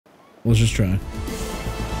Let's just try.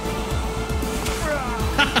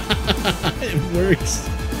 It works.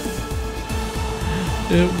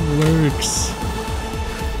 It works.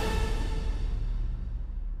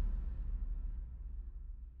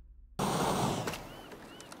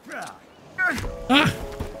 Ah!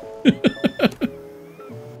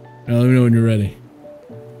 Now let me know when you're ready.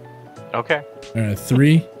 Okay. All right,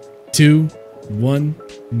 3, 2, 1,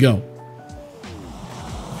 go.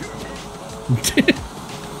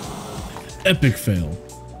 Epic fail.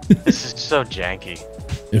 This is so janky.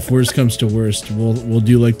 If worst comes to worst, we'll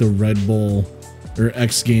do like the Red Bull or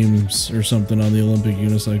X Games or something on the Olympic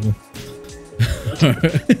unicycle. All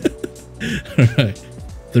right.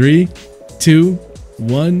 3, 2,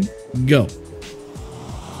 1, go.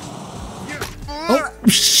 Oh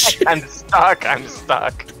shit! I'm stuck. I'm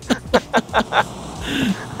stuck.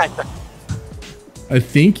 I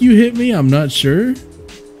think you hit me. I'm not sure.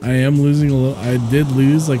 I am losing a little. I did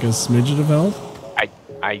lose like a smidget of health.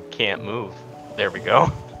 I can't move. There we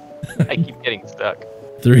go. I keep getting stuck.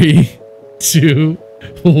 3, 2,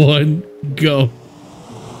 1, go.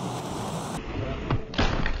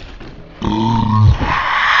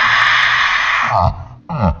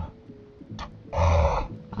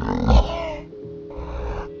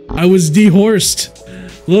 I was dehorsed.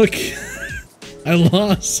 Look, I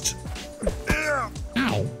lost.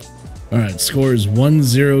 Ow. All right, score is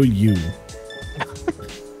 1-0 you.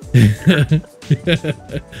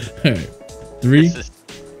 All right, 3,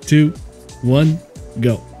 2, 1,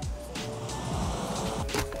 go.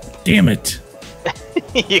 Damn it.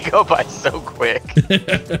 You go by so quick.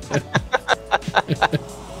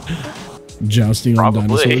 Jousting Probably. on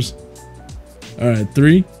dinosaurs. All right,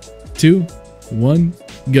 3, 2, 1,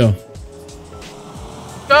 go.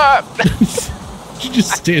 Ah! You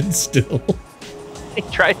just stand still. I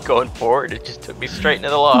tried going forward. It just took me straight into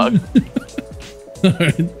the log. All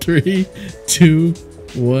right, 3, 2,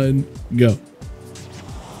 1, go.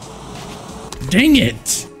 Dang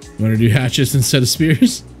it! You want to do hatchets instead of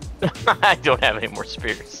spears? I don't have any more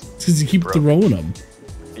spears. It's because you keep throwing them.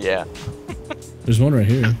 Yeah. There's one right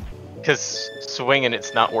here. Because swinging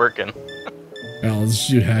it's not working. Yeah, let's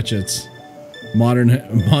do hatchets. Modern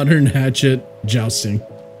hatchet jousting.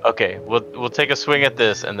 Okay, we'll take a swing at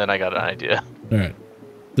this, and then I got an idea. All right,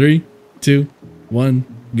 3, 2, 1,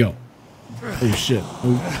 go. Oh shit!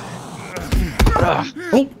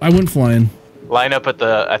 Oh, I went flying. Line up at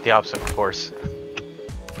the opposite course.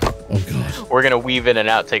 Oh god. We're gonna weave in and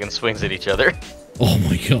out, taking swings at each other. Oh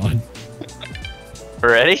my god.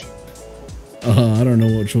 Ready? I don't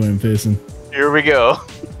know which way I'm facing. Here we go.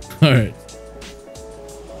 All right.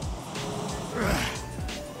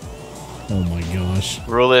 Oh my gosh.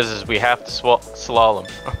 Rule is we have to slalom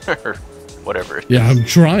or whatever. It Yeah, is. I'm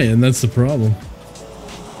trying. That's the problem.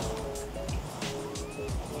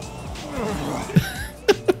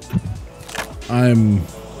 I'm...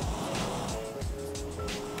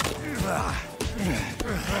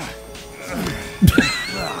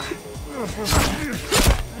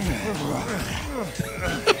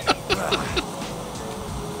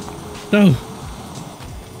 No.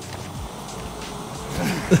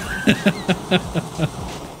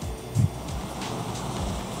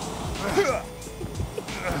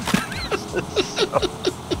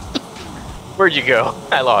 Where'd you go?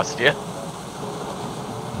 I lost you.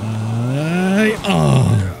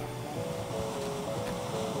 Oh.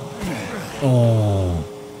 Oh.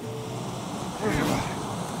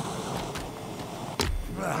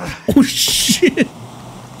 Oh shit.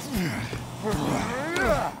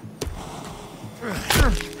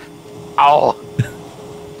 Ow.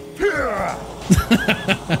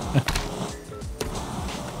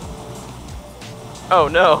 Oh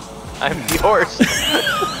no, I'm dehorsed.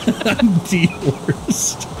 I'm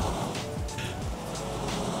dehorsed.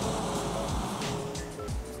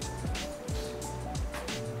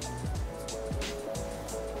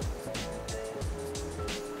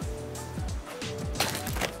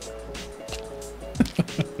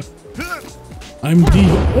 I'm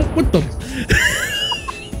oh, what the?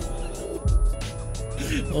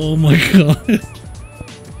 Oh my god.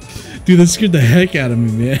 Dude, that scared the heck out of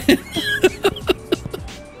me, man.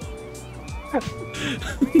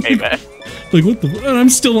 Hey, man. Like, what the? And I'm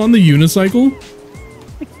still on the unicycle?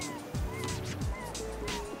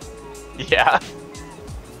 Yeah.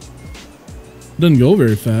 Doesn't go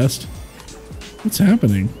very fast. What's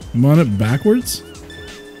happening? I'm on it backwards?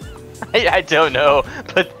 I don't know,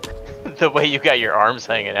 but the way you got your arms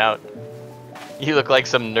hanging out, you look like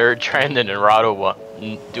some nerd trying the Naruto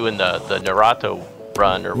doing the Naruto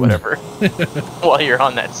run or whatever while you're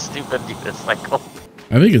on that stupid unicycle.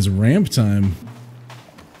 I think it's ramp time.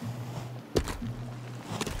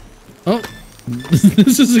 Oh,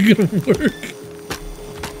 this isn't gonna work.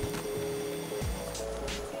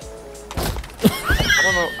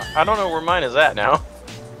 I don't know where mine is at now.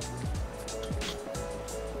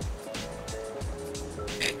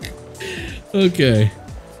 Okay.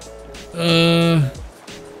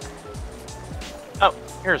 Oh,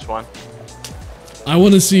 here's one. I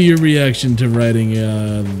want to see your reaction to writing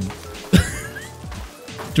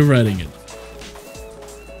to writing it.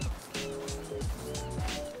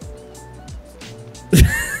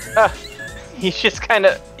 He's just kind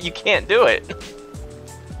of, you can't do it.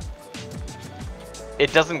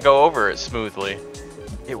 It doesn't go over it smoothly.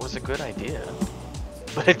 It was a good idea,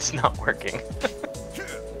 but it's not working.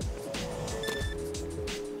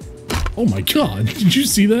 Oh my god, did you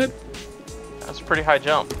see that? That's a pretty high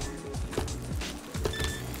jump.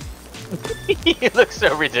 You look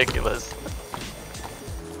so ridiculous.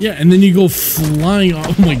 Yeah, and then you go flying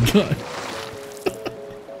off. Oh my god.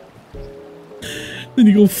 Then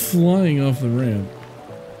you go flying off the ramp.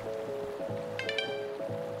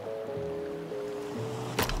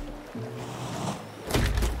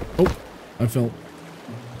 Oh, I fell.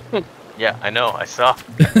 Yeah, I know, I saw.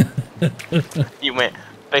 You went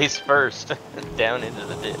face first down into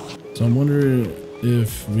the ditch. So I'm wondering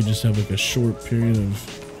if we just have like a short period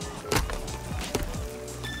of...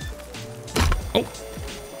 Oh!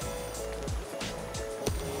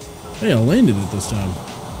 Hey, I landed it this time.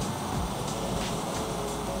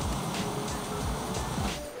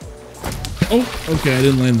 Oh, okay, I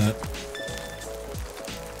didn't land that.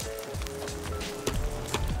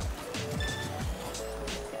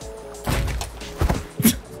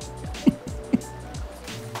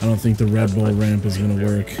 I don't think the Red Bull ramp is gonna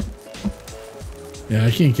work. Yeah,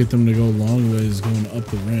 I can't get them to go long ways going up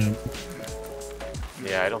the ramp.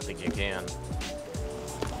 Yeah, I don't think you can.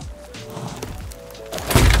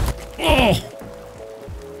 Oh!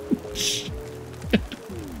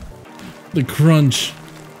 The crunch.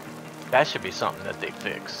 That should be something that they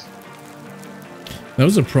fix. That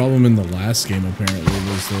was a problem in the last game, apparently,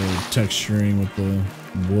 was the texturing with the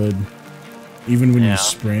wood. Even when you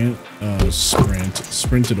sprinted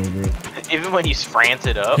over it. Even when you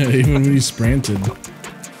spranted up? Yeah, even when you spranted.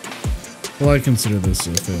 Well, I consider this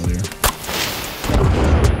a failure.